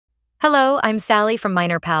Hello, I'm Sally from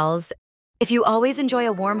Minor Pals. If you always enjoy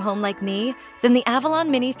a warm home like me, then the Avalon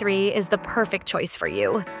Mini 3 is the perfect choice for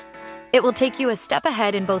you. It will take you a step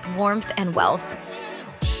ahead in both warmth and wealth.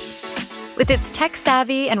 With its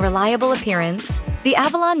tech-savvy and reliable appearance, the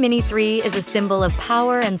Avalon Mini 3 is a symbol of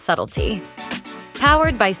power and subtlety.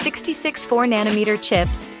 Powered by 66 4-nanometer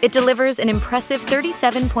chips, it delivers an impressive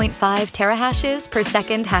 37.5 terahashes per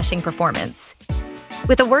second hashing performance.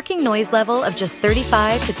 With a working noise level of just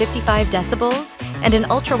 35 to 55 decibels and an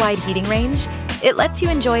ultra-wide heating range, it lets you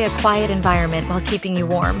enjoy a quiet environment while keeping you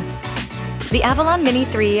warm. The Avalon Mini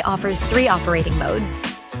 3 offers 3 operating modes: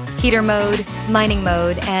 heater mode, mining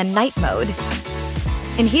mode, and night mode.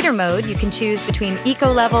 In heater mode, you can choose between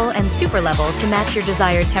eco level and super level to match your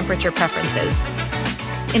desired temperature preferences.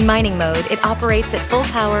 In mining mode, it operates at full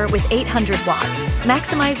power with 800 watts,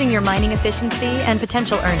 maximizing your mining efficiency and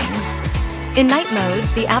potential earnings. In night mode,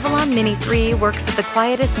 the Avalon Mini 3 works with the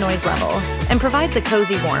quietest noise level and provides a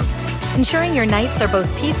cozy warmth, ensuring your nights are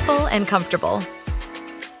both peaceful and comfortable.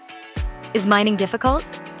 Is mining difficult?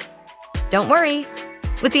 Don't worry.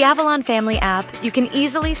 With the Avalon Family app, you can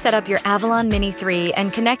easily set up your Avalon Mini 3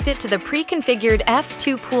 and connect it to the pre-configured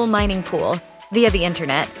F2 Pool mining pool via the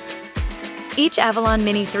internet. Each Avalon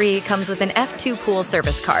Mini 3 comes with an F2 Pool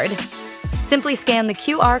service card. Simply scan the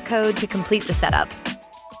QR code to complete the setup.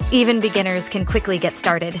 Even beginners can quickly get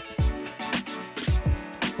started.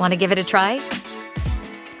 Want to give it a try?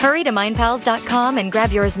 Hurry to minepals.com and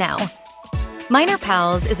grab yours now. Minor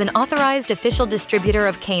Pals is an authorized official distributor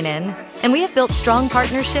of Canaan, and we have built strong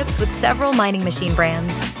partnerships with several mining machine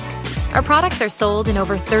brands. Our products are sold in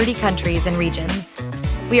over 30 countries and regions.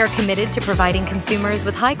 We are committed to providing consumers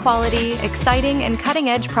with high-quality, exciting, and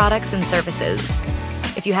cutting-edge products and services.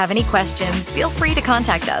 If you have any questions, feel free to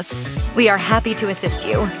contact us. We are happy to assist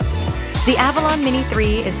you. The Avalon Mini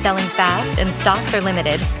 3 is selling fast and stocks are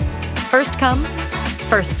limited. First come,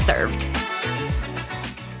 first served.